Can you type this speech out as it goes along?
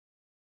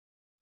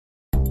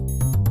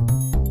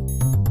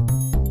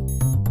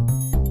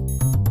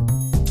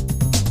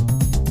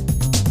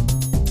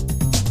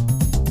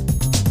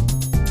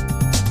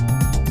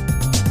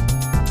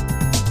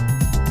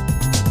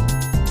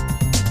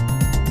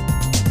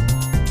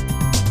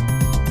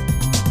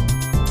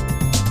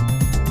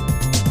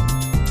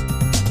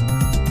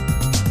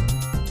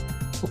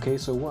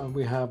so what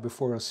we have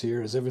before us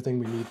here is everything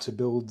we need to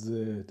build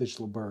the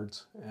Digital Bird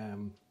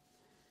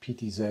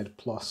PTZ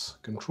Plus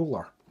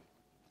controller.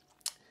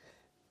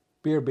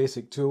 Bare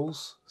basic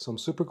tools, some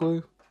super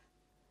glue,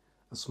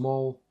 a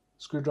small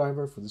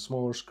screwdriver for the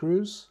smaller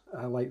screws.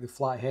 I like the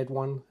flathead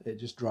one, it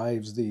just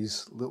drives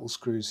these little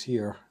screws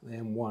here, the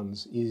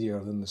M1s, easier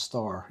than the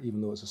star, even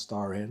though it's a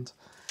star end.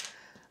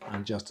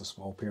 And just a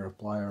small pair of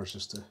pliers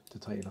just to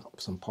tighten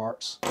up some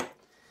parts.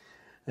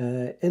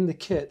 In the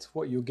kit,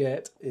 what you'll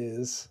get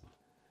is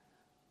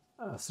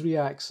a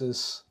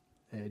 3-axis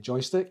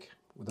joystick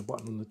with a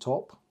button on the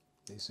top.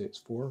 They say it's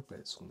 4, but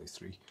it's only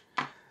 3.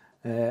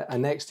 A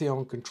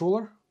Nextion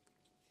controller,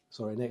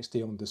 sorry,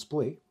 Nextion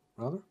display,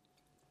 rather.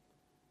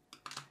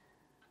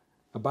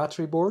 A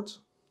battery board,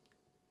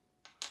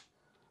 a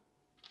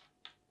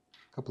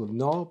couple of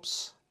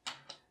knobs,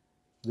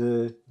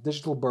 the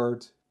Digital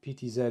Bird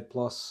PTZ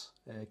Plus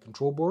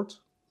control board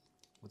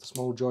with a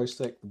small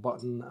joystick, the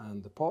button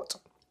and the pot.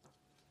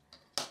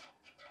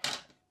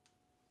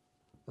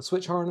 A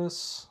switch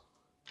harness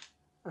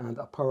and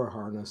a power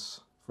harness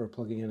for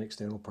plugging in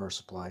external power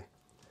supply.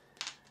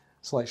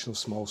 Selection of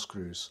small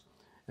screws.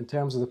 In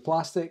terms of the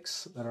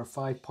plastics, there are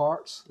 5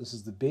 parts. This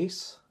is the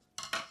base.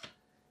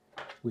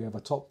 We have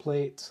a top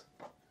plate,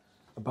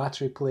 a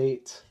battery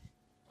plate,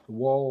 the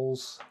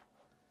walls,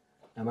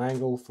 an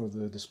angle for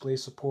the display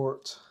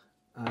support,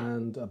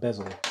 and a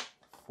bezel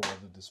for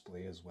the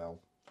display as well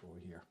over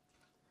here.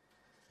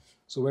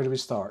 So where do we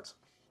start?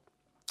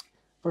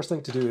 First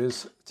thing to do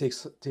is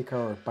take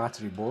our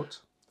battery board,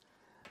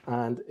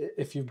 and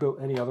if you've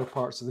built any other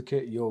parts of the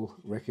kit you'll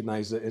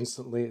recognize it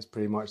instantly. It's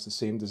pretty much the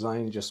same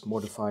design, just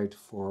modified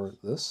for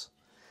this.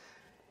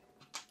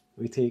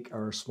 We take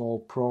our small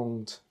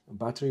pronged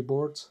battery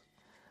board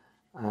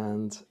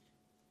and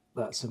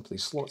that simply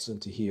slots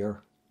into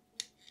here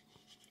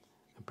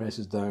and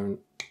presses down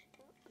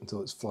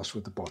until it's flush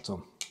with the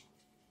bottom.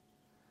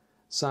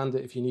 Sand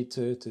it if you need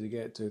to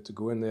get it to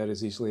go in there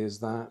as easily as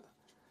that,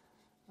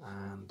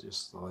 and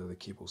just allow the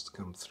cables to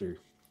come through.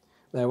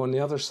 Now on the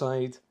other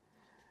side,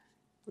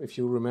 if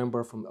you'll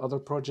remember from other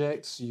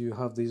projects, you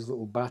have these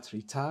little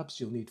battery tabs.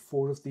 You'll need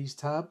 4 of these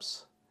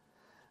tabs,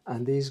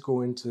 and these go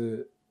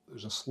into,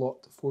 there's a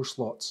slot, 4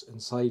 slots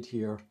inside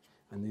here,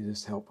 and they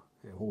just help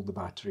hold the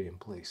battery in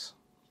place.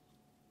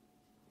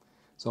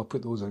 So I'll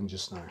put those in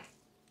just now.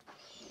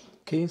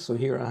 Okay, so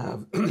here I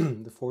have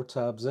the 4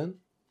 tabs in,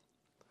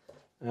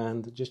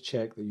 and just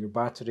check that your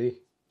battery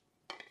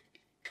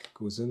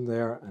goes in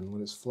there, and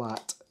when it's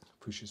flat,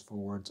 pushes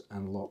forward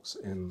and locks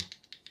in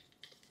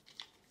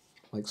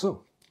like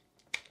so.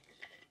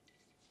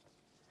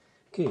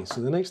 Okay, so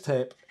the next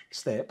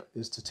step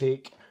is to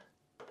take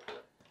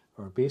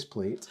our base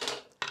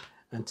plate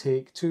and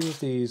take 2 of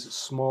these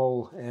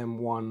small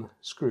M1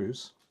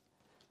 screws,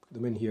 put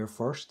them in here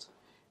first.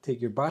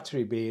 Take your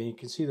battery bay, and you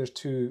can see there's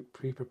 2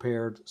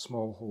 pre-prepared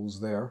small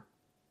holes there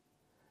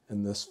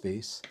in this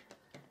face.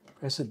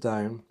 Press it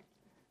down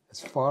as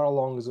far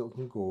along as it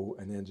can go,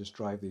 and then just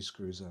drive these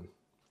screws in.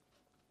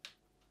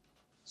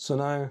 So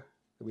now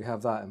that we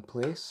have that in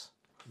place,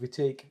 we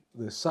take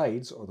the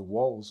sides or the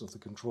walls of the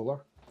controller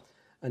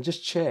and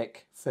just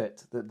check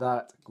fit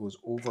that goes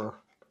over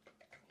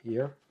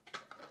here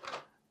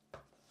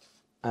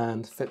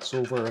and fits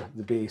over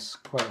the base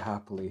quite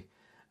happily.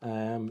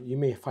 You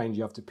may find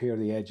you have to pare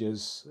the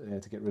edges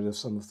to get rid of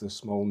some of the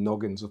small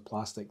noggins of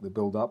plastic that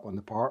build up on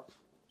the part,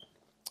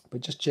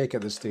 but just check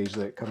at this stage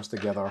that it comes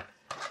together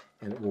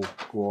and it will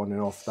go on and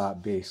off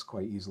that base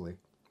quite easily.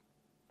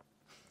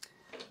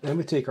 Then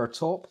we take our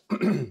top,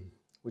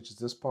 which is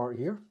this part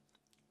here,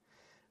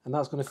 and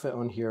that's going to fit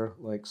on here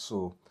like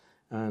so.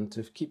 And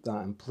to keep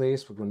that in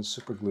place, we're going to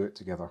super glue it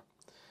together.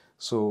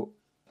 So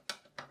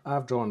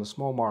I've drawn a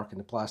small mark in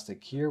the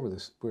plastic here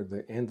where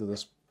the end of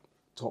this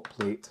top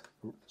plate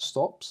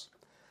stops,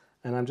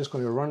 and I'm just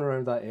going to run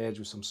around that edge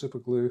with some super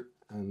glue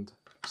and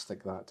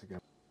stick that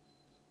together.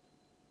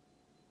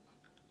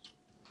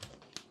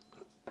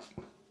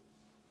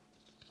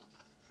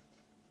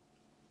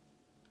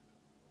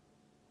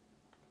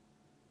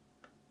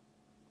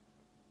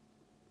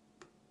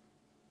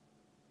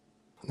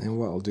 And then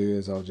what I'll do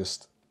is I'll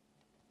just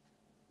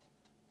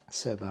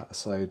set that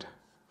aside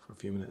for a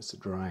few minutes to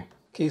dry.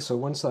 Okay, so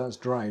once that's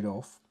dried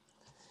off,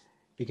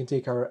 we can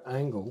take our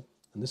angle,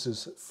 and this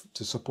is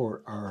to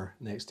support our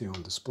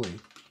Nextion display.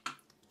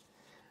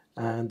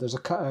 And there's a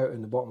cutout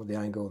in the bottom of the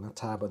angle and a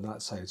tab on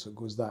that side, so it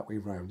goes that way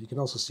round. You can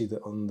also see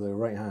that on the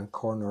right hand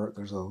corner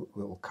there's a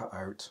little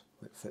cutout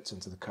that fits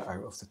into the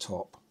cutout of the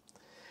top.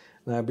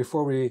 Now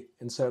before we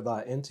insert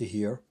that into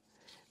here,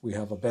 we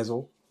have a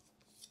bezel,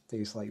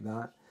 face like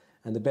that,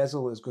 and the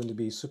bezel is going to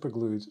be super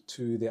glued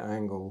to the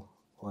angle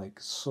like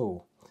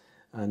so.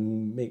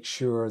 And make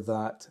sure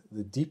that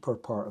the deeper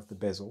part of the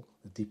bezel,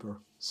 the deeper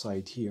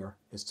side here,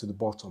 is to the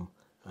bottom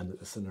and that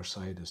the thinner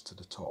side is to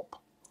the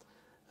top.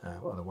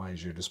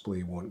 Otherwise your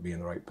display won't be in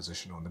the right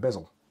position on the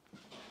bezel.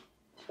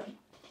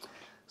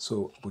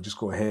 So we'll just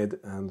go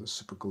ahead and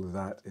super glue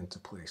that into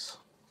place.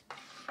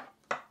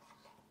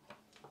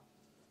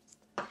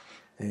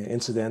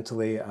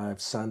 Incidentally, I've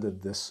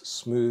sanded this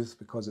smooth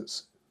because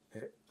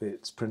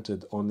it's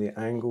printed on the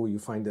angle. You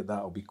find that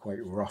that'll be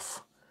quite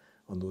rough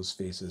on those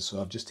faces.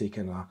 So I've just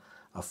taken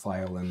a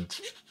file and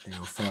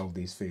filed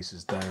these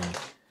faces down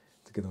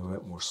to give them a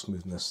bit more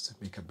smoothness to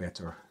make a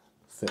better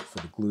fit for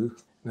the glue.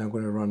 Now I'm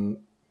going to run the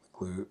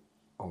glue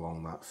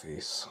along that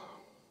face.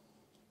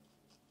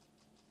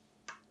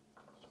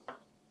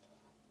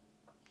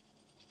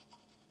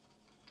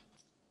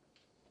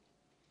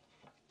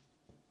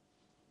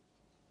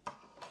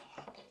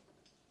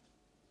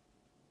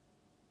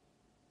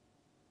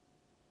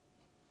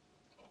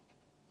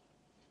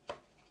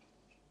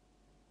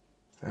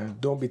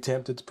 Don't be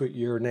tempted to put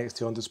your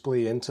Nextion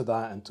display into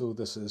that until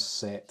this is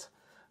set.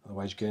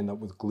 Otherwise you can end up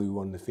with glue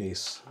on the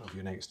face of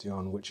your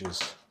Nextion, which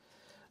is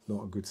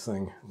not a good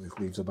thing. It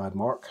leaves a bad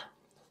mark.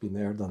 Been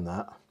there, done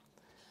that.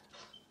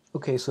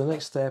 Okay, so the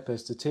next step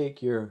is to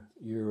take your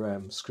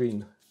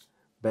screen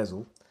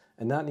bezel,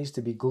 and that needs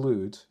to be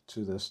glued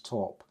to this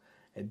top.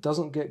 It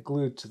doesn't get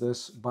glued to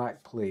this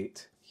back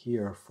plate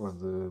here for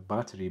the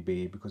battery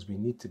bay because we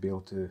need to be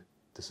able to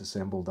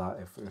disassemble that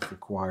if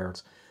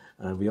required.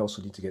 And we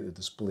also need to get the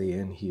display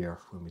in here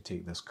when we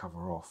take this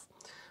cover off.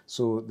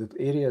 So the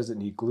areas that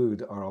need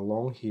glued are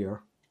along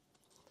here,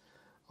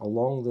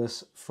 along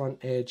this front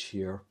edge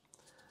here,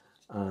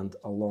 and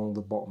along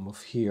the bottom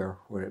of here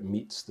where it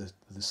meets the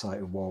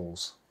side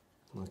walls.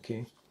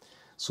 Okay,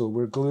 so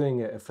we're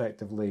gluing it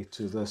effectively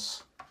to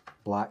this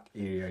black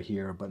area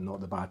here, but not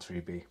the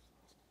battery bay.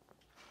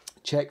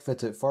 Check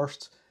fit it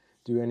first.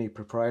 Do any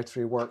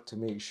proprietary work to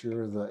make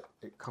sure that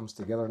it comes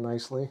together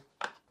nicely.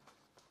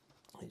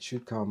 It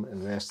should come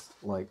and rest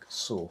like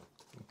so,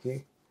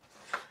 okay?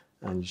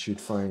 And you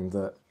should find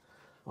that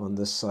on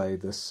this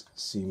side, this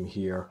seam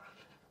here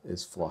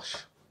is flush.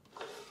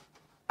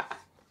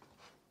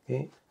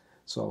 Okay,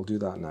 so I'll do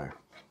that now.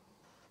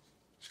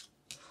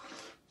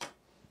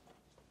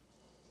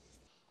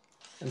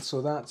 And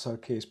so that's our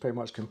case pretty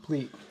much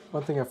complete.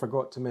 One thing I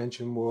forgot to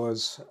mention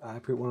was I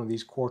put one of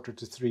these 1/4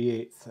 to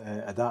 3/8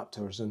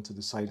 adapters into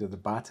the side of the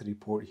battery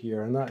port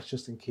here, and that's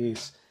just in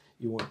case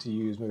you want to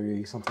use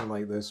maybe something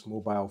like this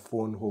mobile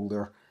phone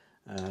holder.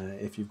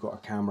 If you've got a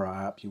camera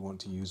app you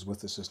want to use with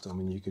the system,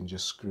 and you can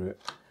just screw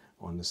it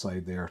on the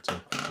side there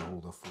to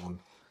hold a phone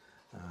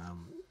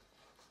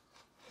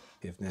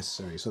if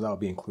necessary. So that'll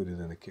be included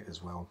in the kit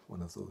as well,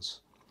 one of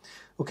those.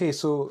 Okay,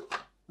 so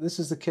this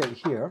is the kit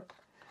here.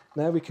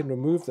 Now we can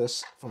remove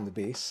this from the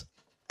base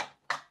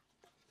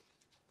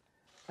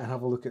and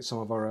have a look at some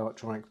of our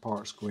electronic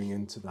parts going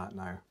into that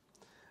now.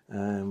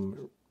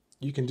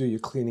 You can do your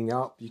cleaning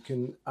up. You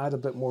can add a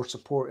bit more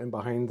support in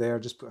behind there.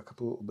 Just put a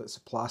couple little bits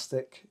of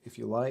plastic if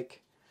you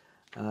like,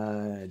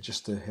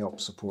 just to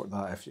help support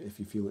that if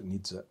you feel it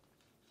needs it.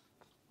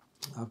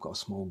 I've got a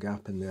small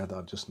gap in there that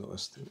I've just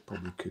noticed it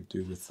probably could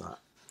do with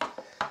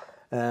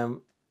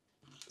that.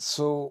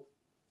 So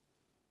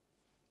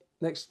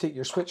next, take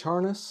your switch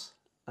harness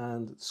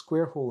and the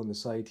square hole in the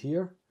side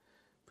here.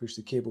 Push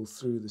the cable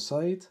through the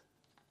side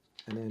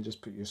and then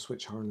just put your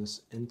switch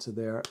harness into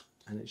there,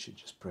 and it should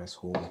just press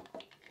home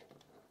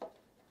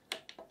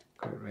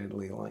quite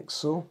readily like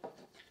so.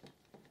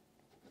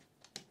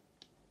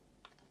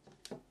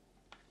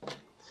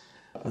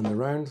 And the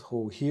round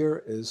hole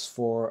here is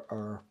for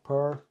our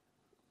power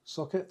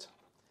socket,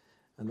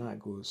 and that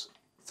goes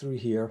through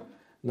here.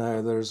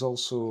 Now there's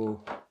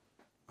also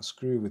a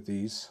screw with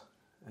these,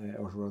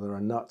 or rather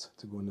a nut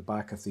to go in the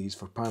back of these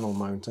for panel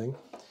mounting.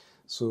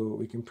 So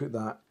we can put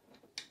that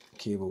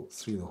cable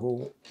through the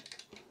hole.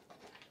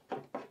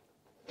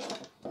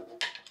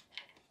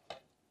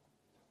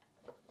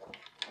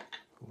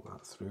 Pull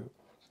that through.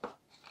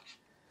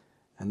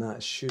 And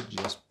that should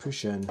just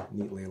push in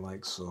neatly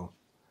like so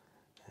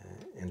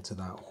into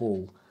that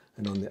hole.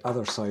 And on the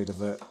other side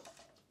of it,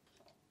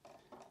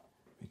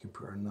 we can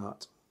put our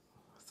nut.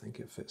 I think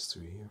it fits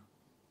through here.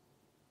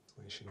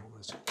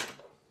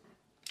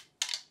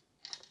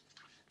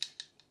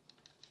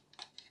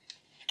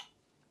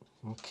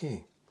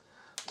 Okay,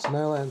 so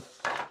now then,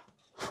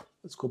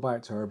 let's go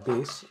back to our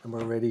base and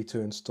we're ready to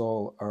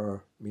install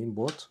our main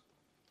board.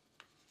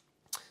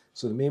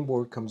 So the main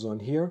board comes on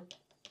here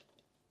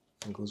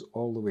and goes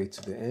all the way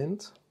to the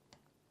end.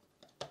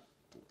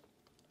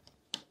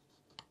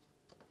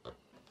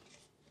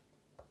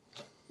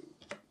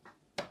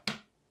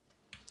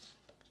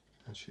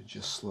 It should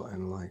just slot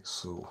in like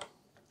so.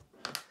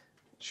 Make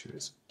sure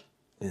it's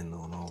in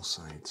on all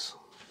sides.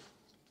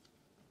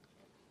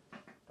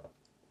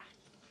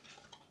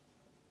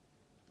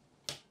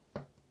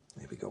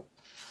 There we go.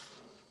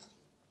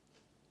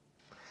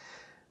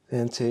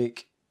 Then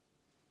take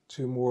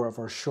two more of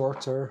our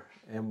shorter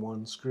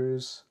M1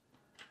 screws,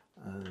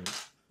 and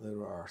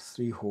there are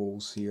 3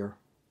 holes here.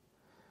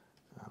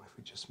 And if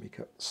we just make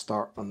a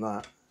start on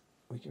that,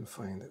 we can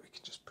find that we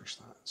can just push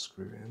that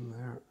screw in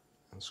there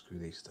and screw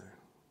these down.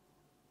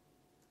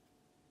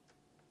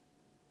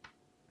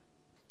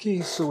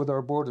 Okay, so with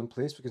our board in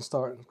place, we can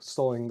start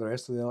installing the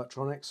rest of the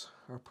electronics.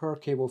 Our power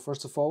cable,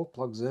 first of all,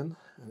 plugs in,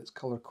 and it's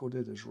color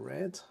coded as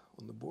red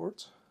on the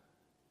board.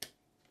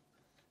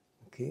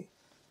 Okay,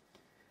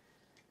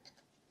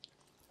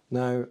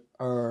 Now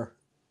our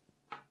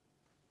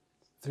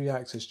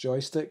 3-axis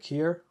joystick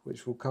here,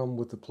 which will come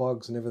with the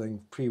plugs and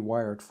everything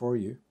pre-wired for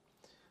you,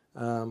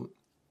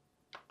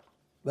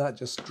 that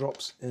just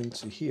drops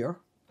into here,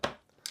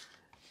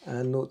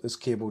 and note this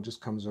cable just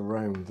comes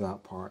around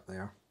that part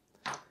there,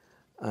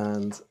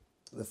 and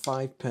the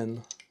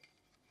 5-pin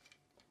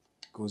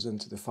goes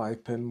into the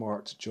 5-pin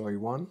marked Joy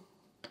 1.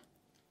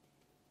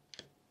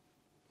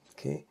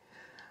 Okay,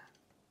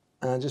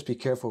 and just be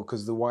careful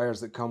because the wires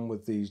that come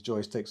with these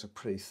joysticks are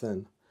pretty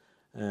thin.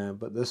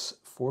 But this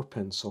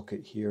 4-pin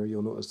socket here,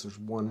 you'll notice there's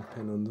one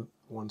pin on the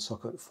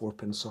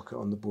 4-pin socket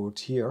on the board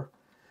here,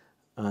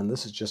 and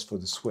this is just for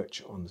the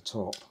switch on the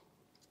top.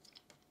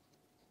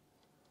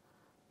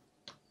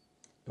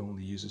 It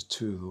only uses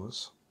 2 of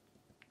those,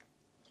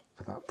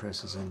 but that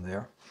presses in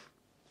there.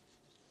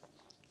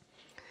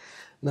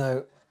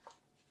 Now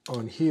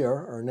on here,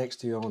 or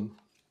next to you on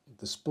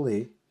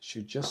display,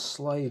 should just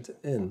slide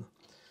in,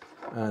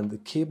 and the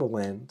cable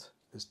end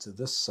is to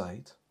this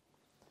side.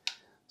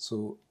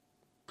 So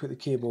put the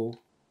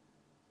cable,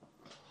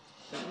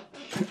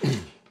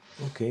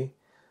 okay,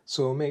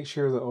 so make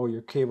sure that all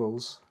your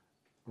cables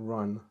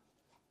run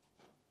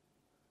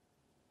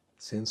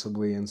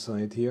sensibly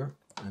inside here,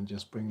 and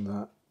just bring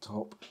that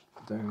top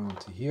down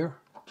onto here.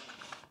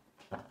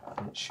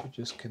 And it should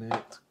just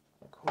connect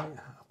quite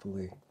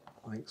happily,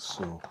 like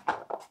so.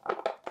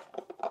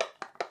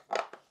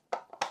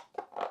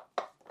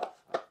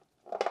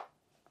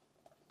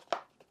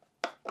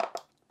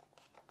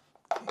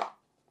 Okay.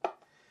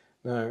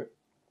 Now,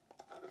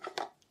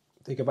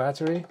 take a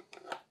battery,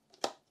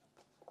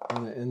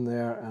 run it in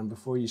there, and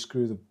before you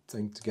screw the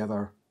thing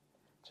together,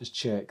 just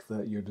check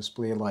that your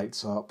display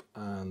lights up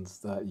and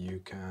that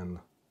you can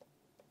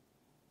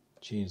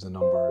change the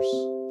numbers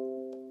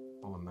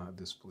on that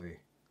display,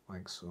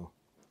 like so.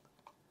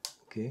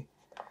 Okay,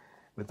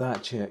 with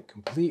that check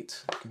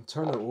complete, you can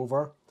turn it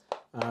over,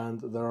 and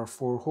there are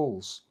 4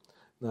 holes.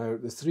 Now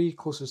the 3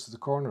 closest to the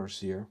corners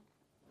here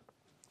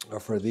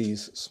are for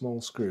these small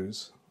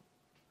screws,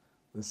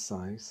 this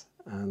size,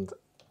 and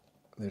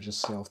they're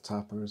just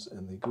self-tappers,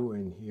 and they go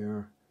in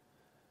here,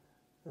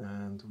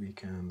 and we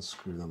can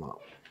screw them up.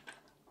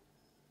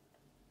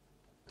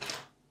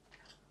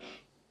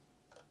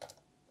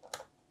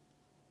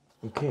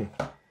 Okay,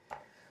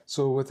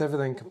 so with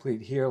everything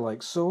complete here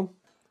like so,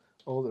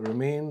 all that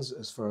remains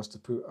is for us to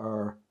put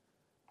our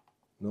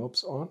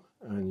knobs on,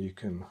 and you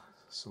can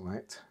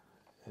select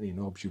any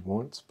knobs you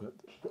want, but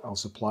I'll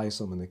supply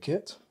some in the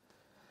kit,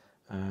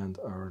 and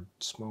our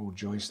small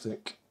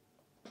joystick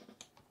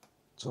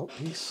top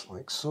piece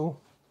like so,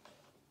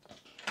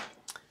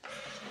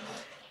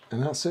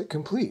 and that's it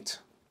complete.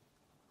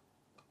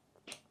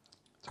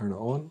 Turn it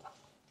on.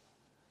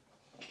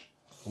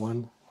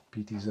 1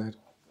 PTZ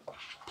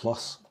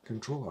plus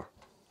controller.